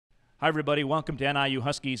Hi, everybody. Welcome to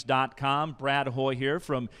NIUHuskies.com. Brad Hoey here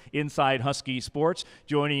from Inside Husky Sports.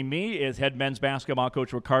 Joining me is head men's basketball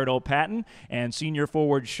coach Ricardo Patton and senior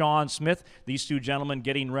forward Sean Smith. These two gentlemen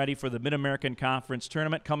getting ready for the Mid-American Conference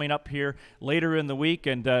Tournament coming up here later in the week.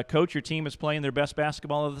 And, Coach, your team is playing their best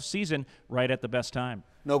basketball of the season right at the best time.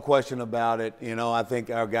 No question about it. You know, I think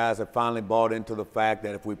our guys have finally bought into the fact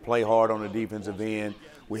that if we play hard on the defensive end,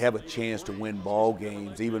 we have a chance to win ball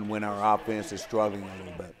games, even when our offense is struggling a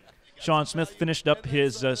little bit. Sean Smith finished up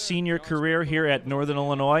his senior career here at Northern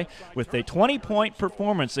Illinois with a 20-point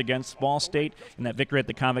performance against Ball State in that victory at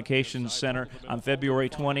the Convocation Center on February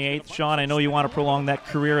 28th. Sean, I know you want to prolong that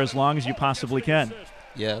career as long as you possibly can.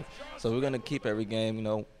 Yeah, so we're going to keep every game, you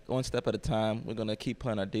know, one step at a time. We're going to keep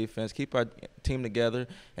playing our defense, keep our team together,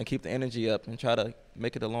 and keep the energy up and try to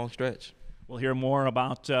make it a long stretch. We'll hear more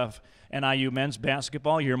about NIU men's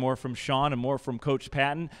basketball. You'll hear more from Sean and more from Coach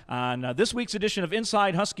Patton on this week's edition of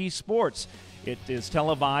Inside Husky Sports. It is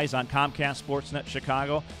televised on Comcast Sportsnet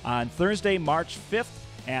Chicago on Thursday, March 5th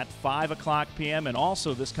at 5 o'clock p.m. and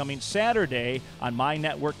also this coming Saturday on My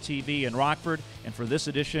Network TV in Rockford. And for this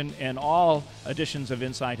edition and all editions of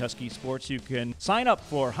Inside Husky Sports, you can sign up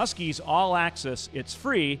for Huskies All Access. It's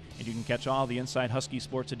free, and you can catch all the Inside Husky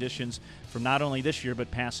Sports editions from not only this year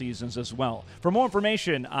but past seasons as well. For more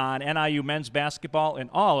information on NIU men's basketball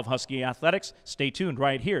and all of Husky athletics, stay tuned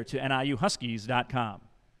right here to NIUHuskies.com.